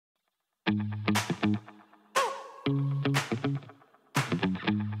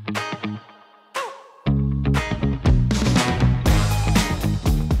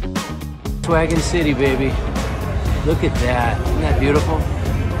Volkswagen City, baby. Look at that. Isn't that beautiful?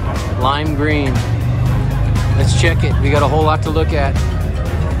 Lime green. Let's check it. We got a whole lot to look at.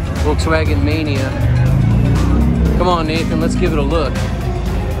 Volkswagen Mania. Come on, Nathan. Let's give it a look.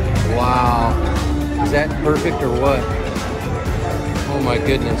 Wow. Is that perfect or what? Oh my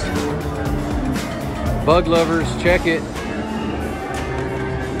goodness. Bug lovers, check it.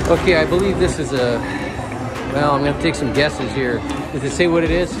 Okay, I believe this is a... Well, I'm going to take some guesses here. Does it say what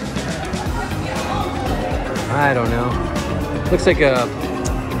it is? I don't know. Looks like a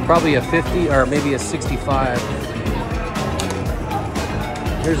probably a 50 or maybe a 65.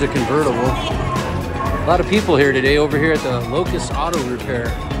 Here's a convertible. A lot of people here today over here at the Locust Auto Repair.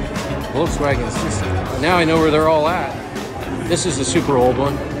 Volkswagens. Now I know where they're all at. This is a super old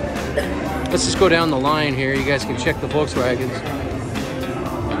one. Let's just go down the line here. You guys can check the Volkswagens.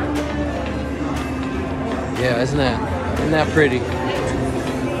 Yeah, isn't that pretty?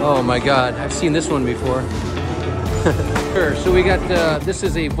 Oh my God, I've seen this one before. Sure. So we got this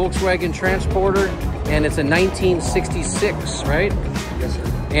is a Volkswagen Transporter, and it's a 1966, right? Yes, sir.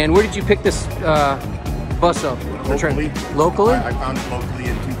 And where did you pick this bus up? Locally. Locally? I found it locally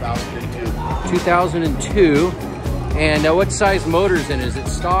in 2002. 2002. And what size motor's in it? Is it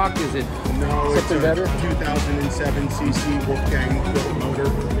stock? Is it no, something better? 2007 cc Wolfgang built motor,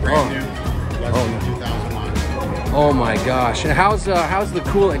 brand new, less than 2,000 miles. Oh my gosh! And how's the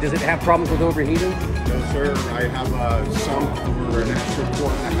Kool? Does it have problems with overheating? No, sir. I have a sump for an extra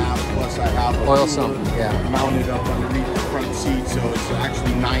quart and a half. Plus, I have a oil sump. Yeah. Mounted up underneath the front seat, so it's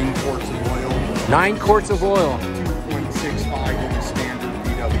actually 9 quarts of oil. 9 quarts of oil. 2.65 in the standard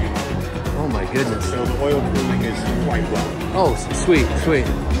VW. Oh my goodness. So the oil cooling is quite well. Oh, sweet, sweet.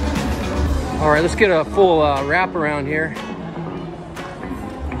 All right, let's get a full wrap around here.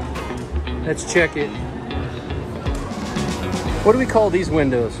 Let's check it. What do we call these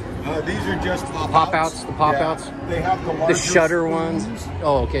windows? These are just pop-outs. The pop-outs. Yeah, they have the shutter spoons. ones.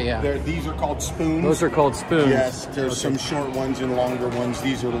 Oh, okay, yeah. These are called spoons. Those are called spoons. Yes, there's some short ones and longer ones.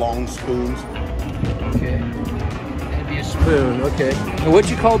 These are long spoons. Okay. That'd be a spoon. Okay. And what'd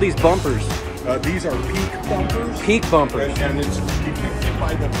you call these bumpers? These are peak bumpers. Peak bumpers. And it's depicted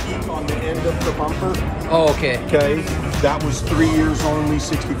by the peak on the end of the bumper. Oh, okay. Okay. That was 3 years only,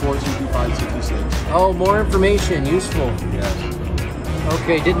 64, 65, 66. Oh, more information. Useful. Yes.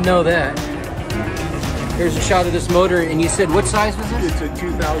 Okay, didn't know that. Here's a shot of this motor, and you said what size was this? It's a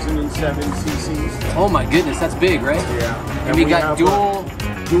 2007 cc's. Oh my goodness, that's big, right? Yeah. And we got dual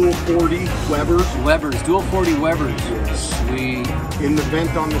 40 Webers. Webers, dual 40 Webers. Yes. Sweet. In the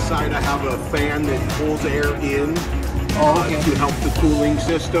vent on the side, I have a fan that pulls air in to help the cooling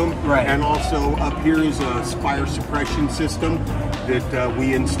system. Right. And also up here is a fire suppression system that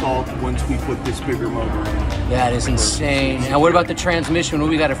we installed once we put this bigger motor in. That is insane. Now, what about the transmission?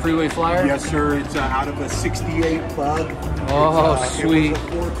 We got a freeway flyer? Yes, sir. It's out of a 68 Bug. Oh, sweet. It was a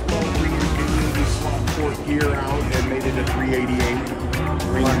 412 rear pinion. We swapped fourth gear out and made it a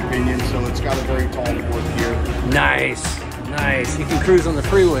 388 rear pinion. So it's got a very tall fourth gear. Nice. Nice. You can cruise on the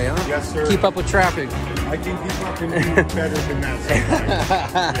freeway, huh? Yes, sir. Keep up with traffic. I can keep up and do better than that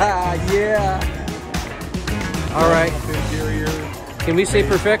sometimes. Yeah. All right. Can we say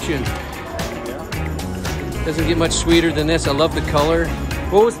perfection? Yeah. Doesn't get much sweeter than this. I love the color.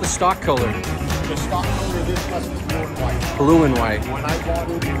 What was the stock color? The stock color of this bus is blue and white. Blue and white. When I bought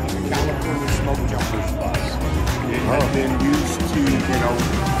it, it was a California smoke jumpers bus. It had been used to,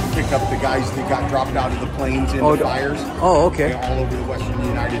 pick up the guys that got dropped out of the planes in the fires. Oh, okay. All over the western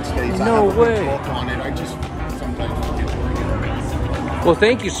United States. No way. I have a book on it. I just sometimes forget to bring it. Well,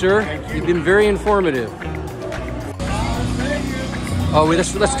 thank you, sir. Thank you. You've been very informative. Oh,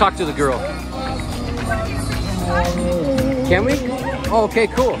 let's talk to the girl. Can we? Oh, okay,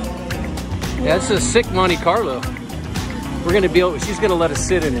 cool. Yeah, this is a sick Monte Carlo. We're gonna be able, she's gonna let us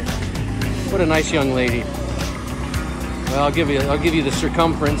sit in it. What a nice young lady. Well, I'll give you the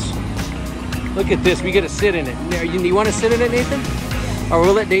circumference. Look at this. We get to sit in it. You want to sit in it, Nathan? Or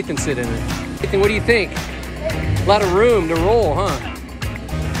we'll let Nathan sit in it. Nathan, what do you think? A lot of room to roll, huh?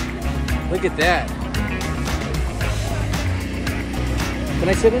 Look at that. Can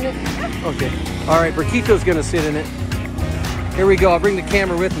I sit in it? Okay. All right, Bertito's gonna sit in it. Here we go. I'll bring the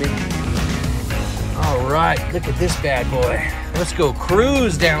camera with me. All right, look at this bad boy. Let's go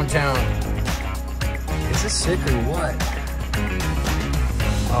cruise downtown. Is this sick or what?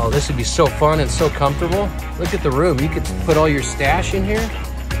 Oh, this would be so fun and so comfortable. Look at the room. You could put all your stash in here.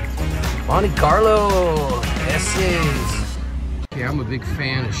 Monte Carlo. This is. Yeah, I'm a big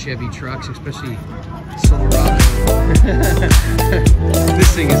fan of Chevy trucks, especially Silverado.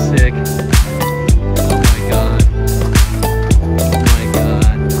 This thing is sick. Oh my God. Oh my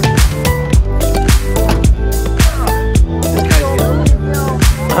God.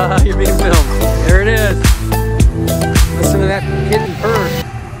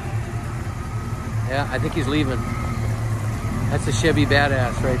 I think he's leaving. That's a Chevy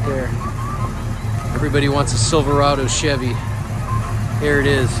badass right there. Everybody wants a Silverado Chevy. Here it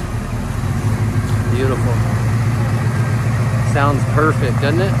is. Beautiful. Sounds perfect,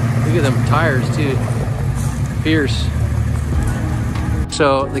 doesn't it? Look at them tires too. Fierce.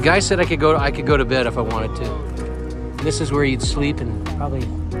 So the guy said I could go to bed if I wanted to. This is where you'd sleep and probably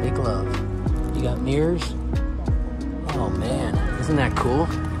make love. You got mirrors. Oh man, isn't that cool?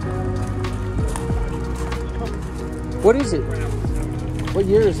 What is it? What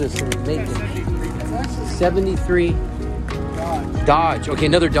year is this thing making? 73 Dodge. Okay,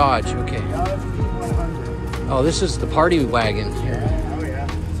 another Dodge. Okay. Oh, this is the party wagon here. Oh yeah,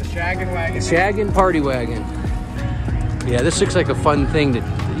 it's a shaggin' wagon. Shaggin' party wagon. Yeah, this looks like a fun thing to,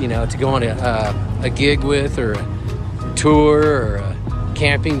 you know, to go on a gig with, or a tour, or a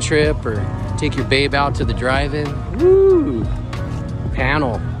camping trip, or take your babe out to the drive-in. Woo!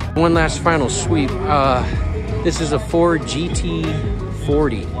 Panel. One last final sweep. This is a Ford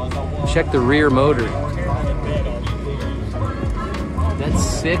GT40. Check the rear motor. That's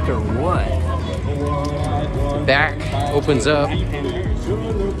sick or what? The back opens up.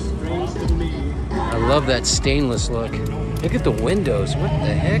 I love that stainless look. Look at the windows. What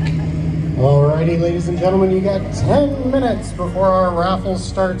the heck? Alrighty, ladies and gentlemen, you got 10 minutes before our raffle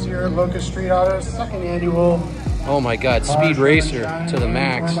starts here at Locust Street Auto's second annual. Oh my God, Speed Racer to the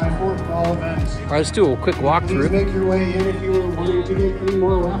max. All right, let's do a quick walkthrough. Please make your way in if you were wanting to get any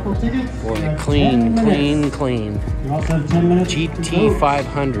more raffle tickets. Boy, clean. You also have 10 minutes. GT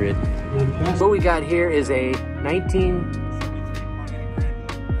 500. What we got here is a 19.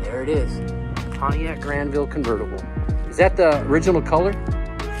 There it is. Poniac Grandville convertible. Is that the original color?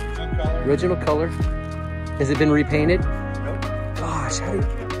 Original color. Has it been repainted? Nope. Gosh, how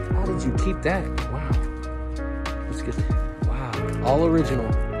did you keep that? Wow. Let's get, wow, all original.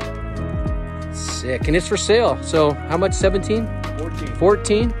 Sick, and it's for sale. So how much? 17? 14.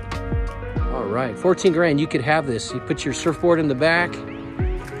 14? All right, 14 grand. You could have this. You put your surfboard in the back.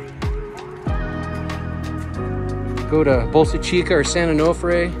 Go to Bolsa Chica or Santa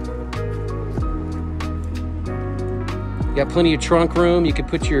Onofre. You got plenty of trunk room. You could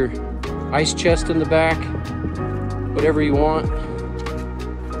put your ice chest in the back, whatever you want.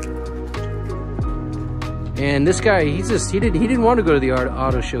 And this guy, he didn't want to go to the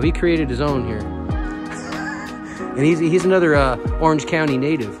auto show. He created his own here. And he's another Orange County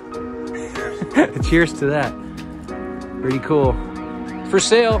native. Cheers to that. Pretty cool. For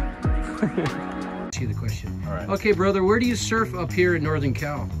sale. See the question. All right. Okay, brother, where do you surf up here in Northern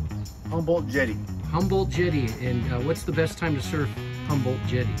Cal? Humboldt Jetty. Humboldt Jetty. And what's the best time to surf Humboldt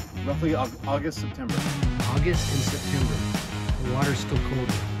Jetty? Roughly August, September. August and September. The water's still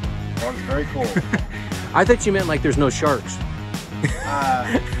colder. Water's very cold. I thought you meant like there's no sharks.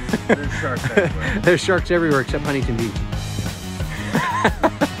 There's sharks everywhere. There's sharks everywhere except Huntington Beach.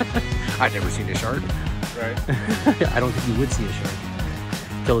 I've never seen a shark. Right. I don't think you would see a shark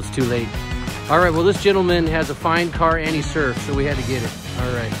until it's too late. All right, well, this gentleman has a fine car and he surfs, so we had to get it.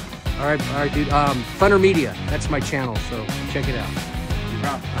 All right, dude. Funner Media, that's my channel, so check it out. No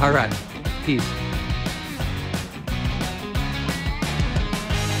problem. All right, peace.